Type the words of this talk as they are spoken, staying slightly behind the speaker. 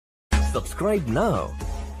Subscribe now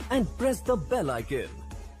and press the bell icon.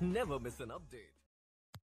 Never miss an update.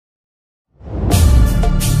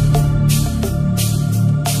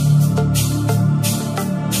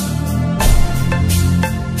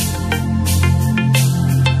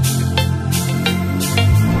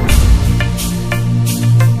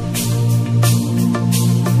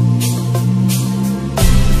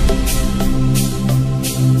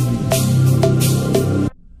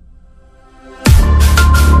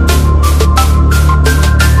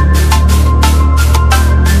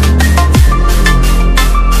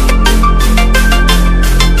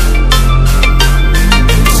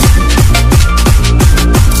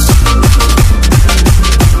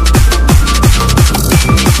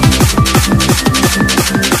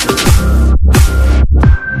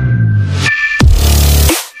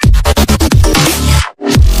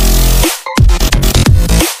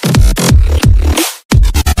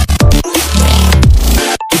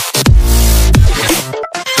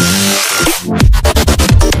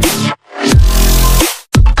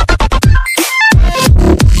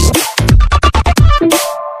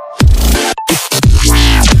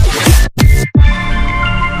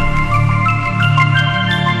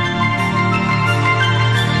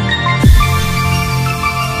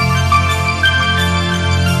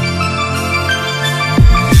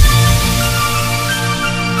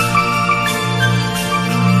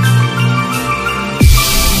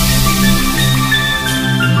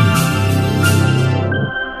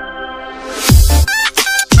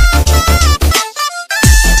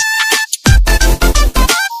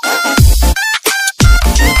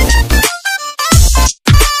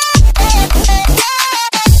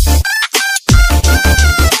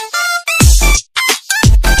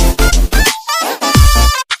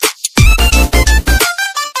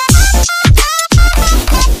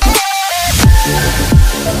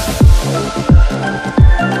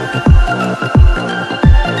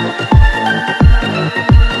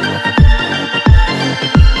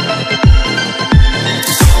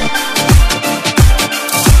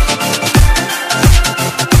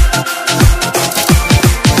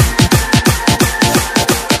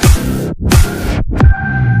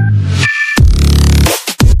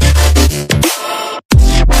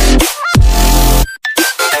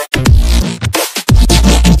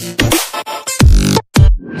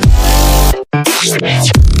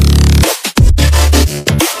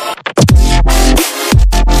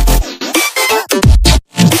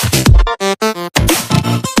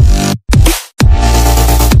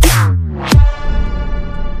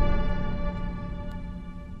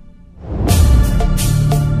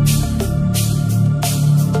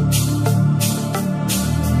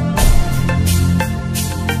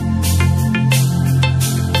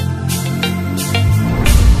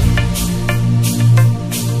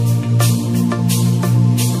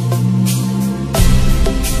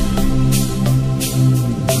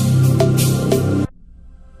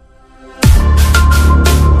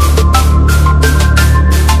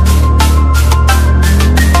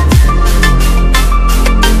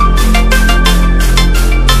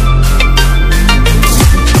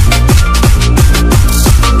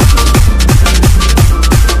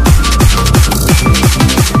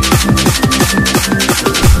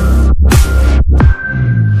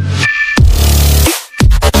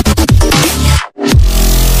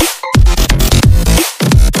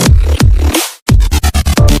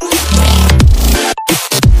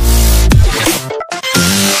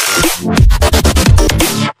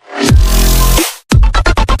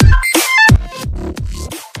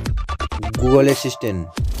 Google Assistant.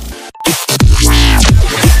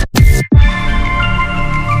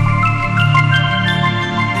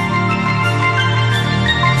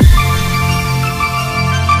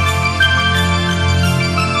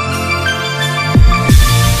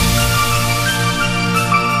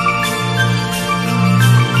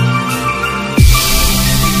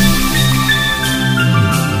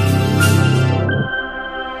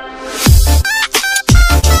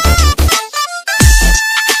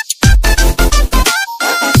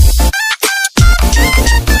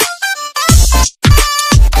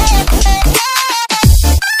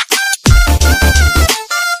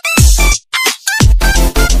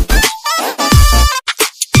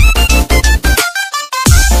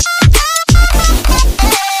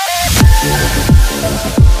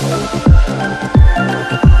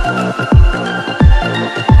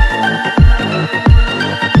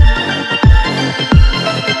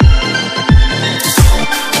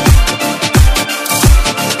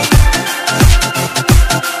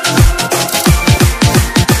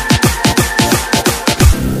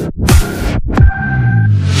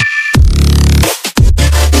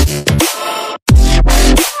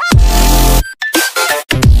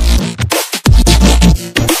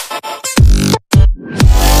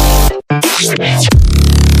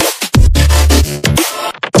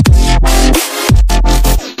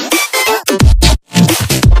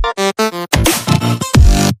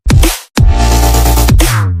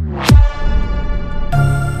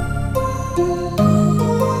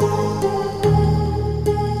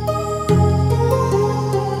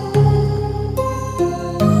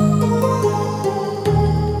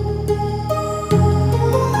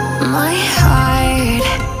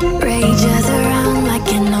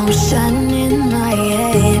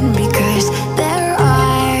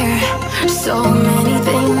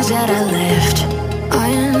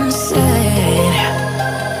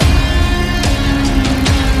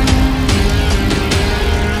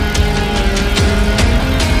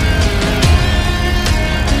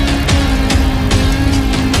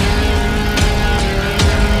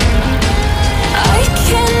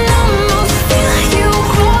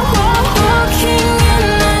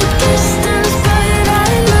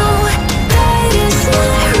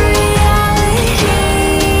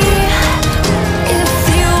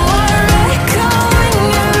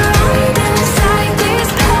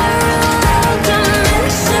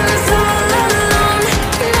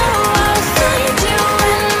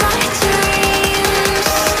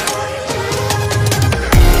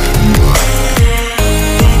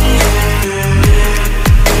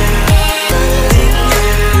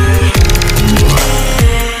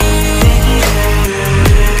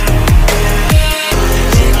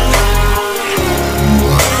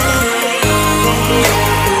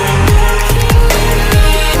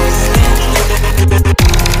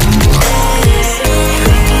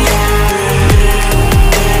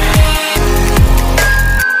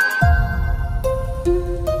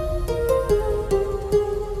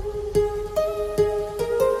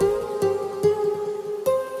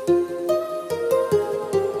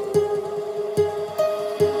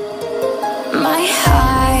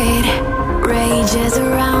 rages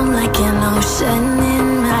around like an ocean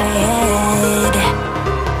in my head.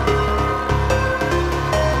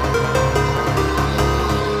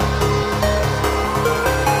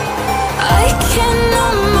 I can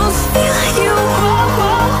almost feel you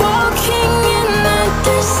walking in the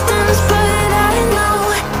distance, but I know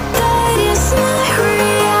that it's not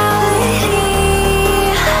reality.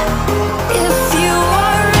 If you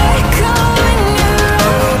are echoing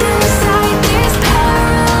around inside these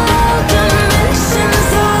parallel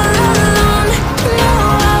dimensions all alone, know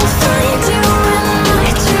I'll find you in my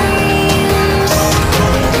dreams.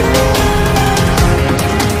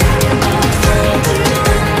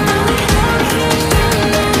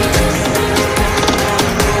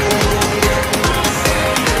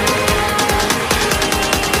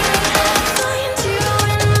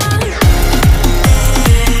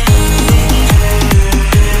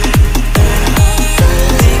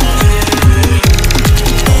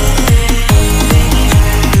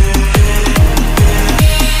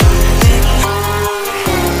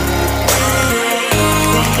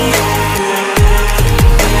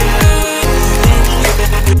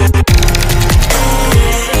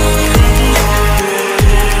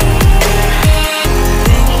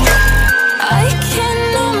 I can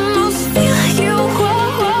almost feel you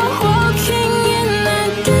walking in the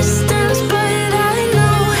distance, but I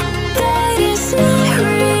know that it's not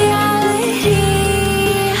reality.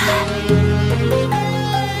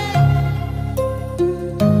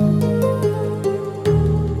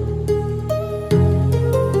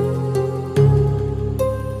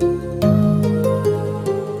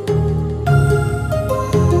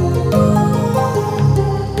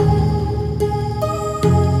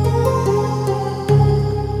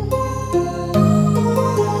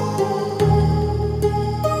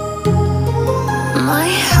 My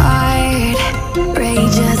heart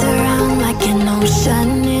rages around like an ocean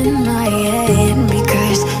in my head,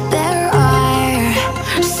 because there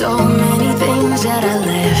are so many things that I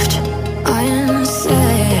left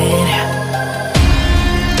unsaid.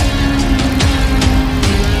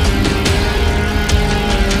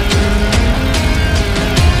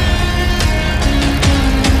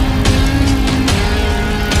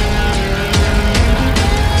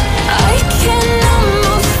 I can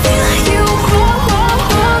almost feel you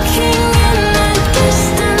walking in the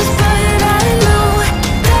distance, but I know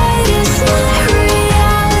that it's not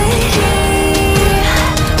reality.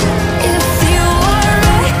 If you are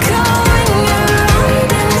echoing around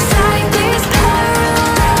inside these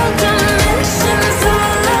parallel dimensions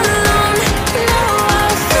all alone, know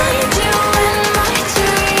I'll find you in my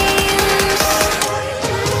dreams.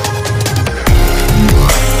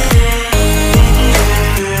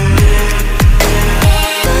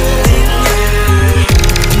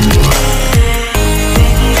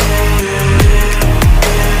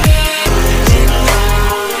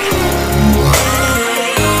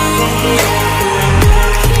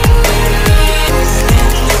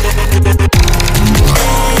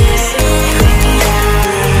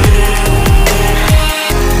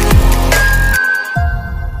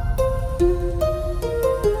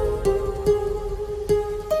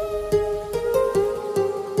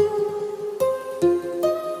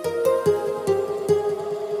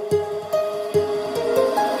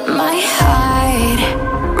 My heart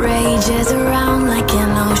rages around